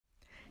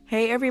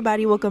Hey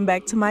everybody, welcome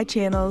back to my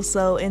channel.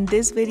 So in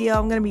this video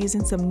I'm going to be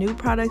using some new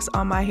products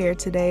on my hair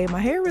today. My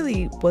hair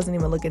really wasn't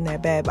even looking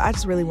that bad, but I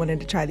just really wanted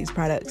to try these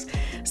products.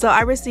 So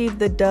I received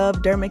the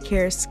Dove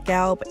Dermacare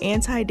Scalp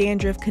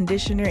Anti-Dandruff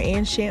Conditioner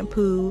and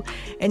Shampoo,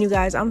 and you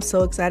guys, I'm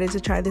so excited to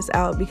try this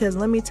out because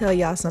let me tell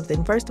y'all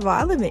something. First of all,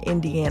 I live in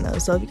Indiana,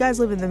 so if you guys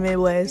live in the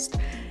Midwest,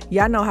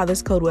 y'all know how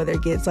this cold weather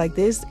gets. Like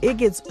this, it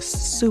gets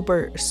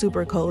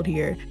super cold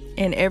here.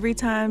 And every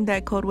time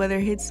that cold weather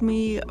hits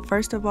me,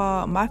 first of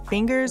all, my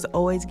fingers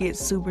always get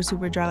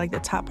super dry. Like the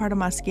top part of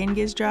my skin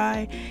gets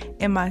dry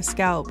and my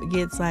scalp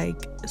gets like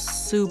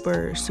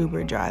super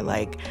dry.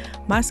 Like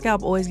my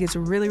scalp always gets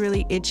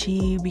really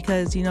itchy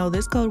because, you know,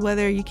 this cold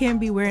weather, you can't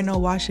be wearing no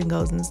wash and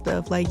goes and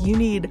stuff. Like you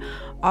need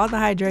all the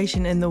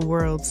hydration in the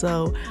world.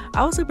 So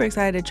I was super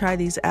excited to try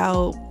these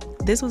out.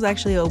 This was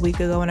actually a week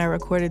ago when I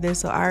recorded this,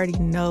 so I already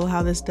know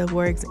how this stuff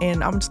works,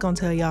 and I'm just gonna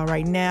tell y'all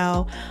right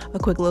now, a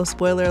quick little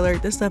spoiler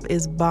alert, this stuff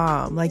is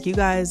bomb. Like you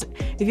guys,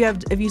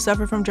 if you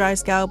suffer from dry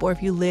scalp, or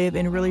if you live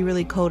in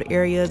really cold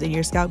areas and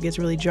your scalp gets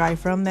really dry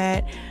from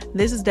that,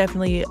 this is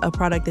definitely a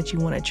product that you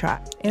want to try.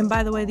 And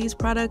by the way, these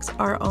products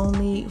are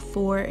only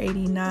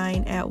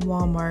 $4.89 at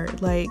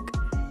Walmart. Like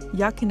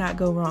y'all cannot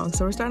go wrong.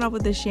 So we're starting off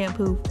with this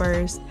shampoo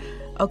first.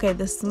 Okay,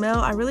 the smell,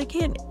 I really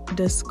can't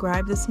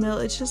describe the smell.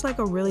 It's just like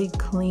a really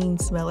clean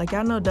smell. Like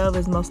y'all know Dove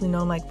is mostly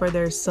known like for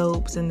their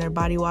soaps and their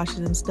body washes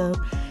and stuff.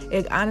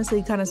 It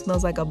honestly kind of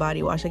smells like a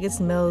body wash. Like it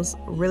smells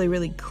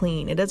really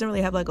clean. It doesn't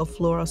really have like a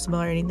floral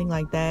smell or anything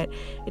like that.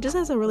 It just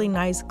has a really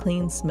nice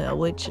clean smell,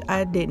 which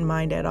I didn't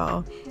mind at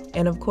all.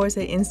 And of course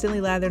it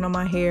instantly lathered on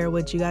my hair,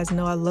 which you guys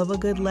know I love a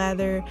good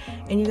lather.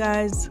 And you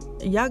guys,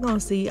 y'all gonna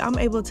see I'm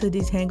able to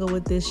detangle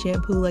with this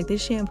shampoo. Like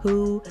this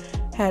shampoo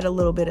had a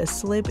little bit of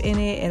slip in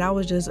it, and I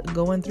was just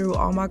going through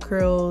all my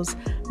curls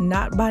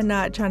knot by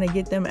knot trying to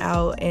get them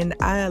out, and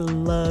I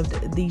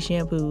loved the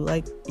shampoo.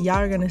 Like y'all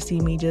are gonna see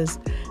me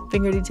just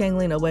finger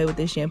detangling away with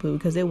this shampoo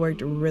because it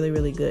worked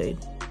really good.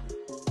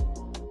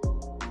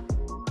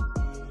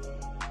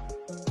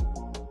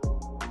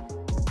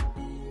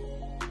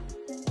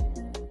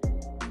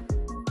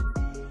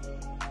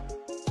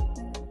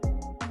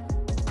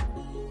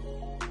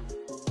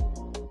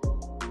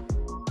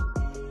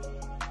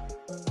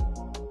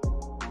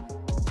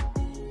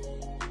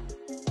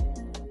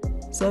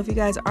 So if you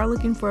guys are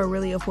looking for a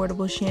really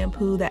affordable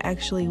shampoo that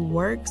actually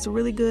works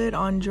really good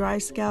on dry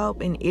scalp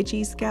and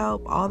itchy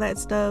scalp, all that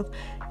stuff,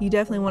 you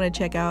definitely want to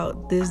check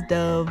out this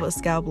Dove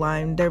scalp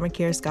line,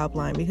 Dermacare scalp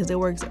line, because it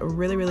works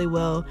really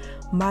well.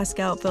 My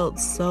scalp felt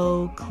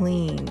so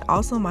clean.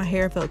 Also my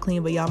hair felt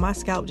clean, but y'all, my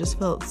scalp just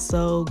felt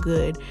so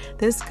good.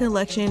 This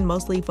collection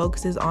mostly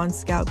focuses on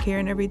scalp care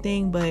and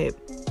everything, but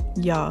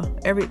y'all,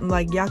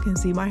 y'all can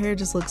see my hair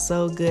just looks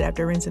so good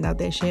after rinsing out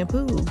that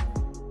shampoo.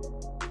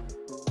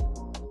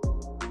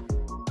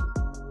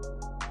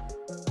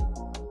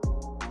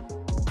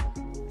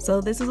 So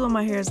this is what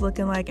my hair is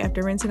looking like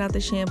after rinsing out the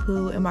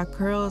shampoo, and my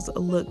curls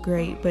look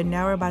great. But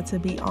now we're about to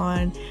be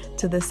on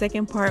to the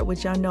second part,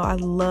 which y'all know I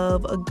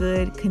love a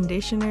good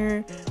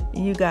conditioner.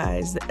 You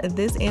guys,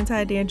 this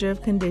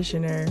anti-dandruff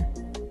conditioner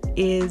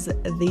is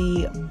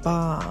the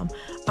bomb.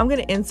 I'm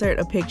gonna insert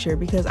a picture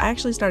because I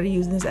actually started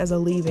using this as a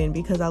leave-in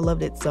because I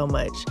loved it so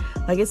much.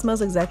 Like it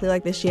smells exactly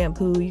like the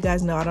shampoo. You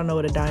guys know I don't know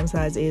what a dime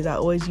size is. I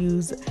always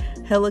use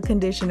hella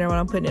conditioner when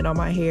I'm putting it on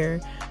my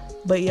hair.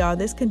 But y'all,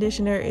 this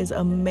conditioner is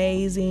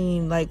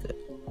amazing. Like,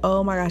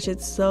 oh my gosh,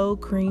 it's so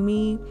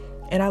creamy,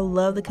 and I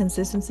love the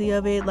consistency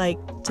of it, like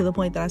to the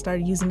point that I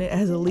started using it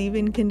as a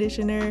leave-in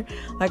conditioner.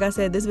 Like I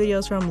said, this video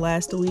is from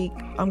last week.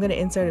 I'm gonna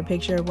insert a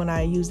picture of when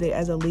I used it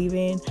as a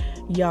leave-in.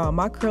 Y'all,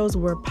 my curls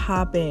were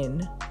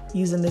popping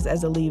using this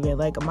as a leave-in.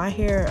 Like my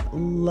hair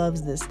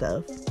loves this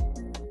stuff.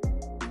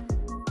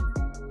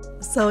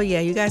 So yeah,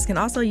 you guys can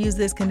also use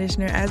this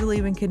conditioner as a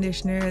leave-in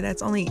conditioner.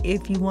 That's only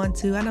if you want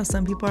to. I know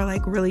some people are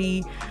like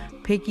really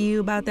picky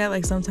about that.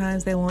 Like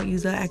sometimes they won't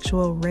use an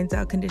actual rinse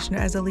out conditioner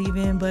as a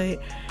leave-in,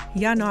 but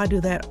y'all know I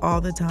do that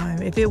all the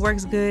time. If it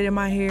works good in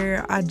my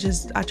hair, I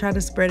try to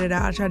spread it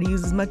out. I try to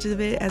use as much of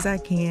it as I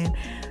can.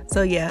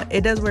 So yeah, it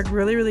does work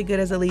really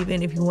good as a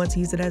leave-in if you want to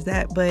use it as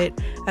that. But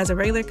as a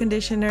regular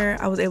conditioner,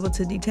 I was able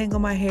to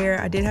detangle my hair.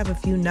 I did have a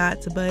few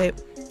knots,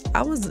 but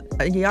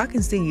y'all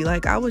can see,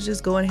 like I was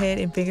just going ahead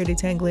and finger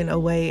detangling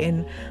away,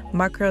 and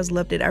my curls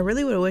loved it. I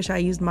really would wish I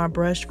used my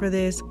brush for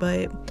this,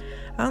 but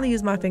I only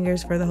use my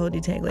fingers for the whole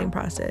detangling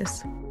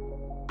process.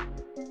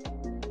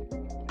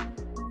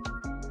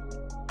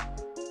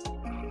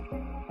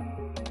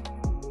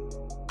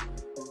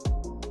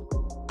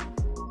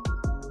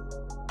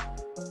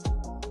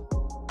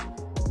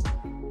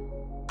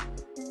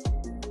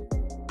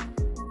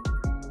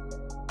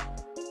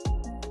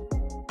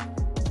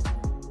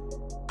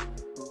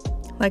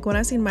 Like when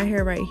I seen my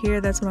hair right here,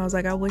 that's when I was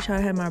like, I wish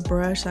I had my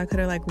brush so I could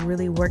have like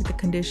really worked the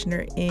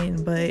conditioner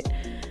in. But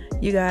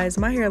you guys,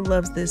 my hair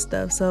loves this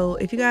stuff. So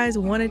if you guys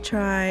want to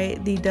try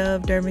the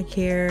Dove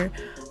Dermacare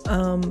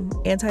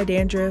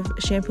anti-dandruff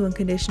shampoo and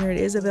conditioner. It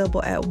is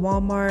available at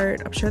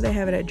Walmart. I'm sure they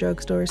have it at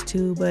drugstores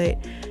too, but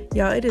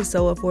y'all, it is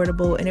so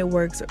affordable and it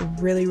works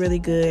really, really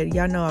good.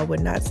 Y'all know I would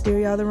not steer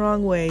y'all the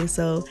wrong way,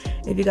 so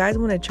if you guys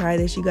want to try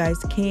this, you guys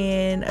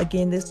can.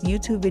 Again, this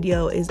YouTube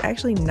video is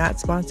actually not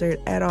sponsored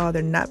at all.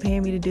 They're not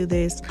paying me to do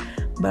this,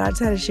 but I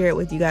just had to share it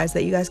with you guys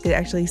that you guys could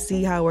actually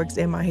see how it works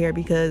in my hair,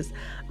 because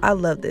I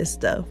love this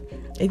stuff.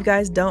 If you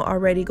guys don't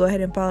already, go ahead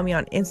and follow me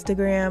on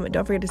Instagram.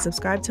 Don't forget to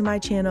subscribe to my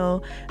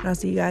channel, and I'll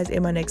see you guys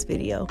in my next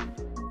video.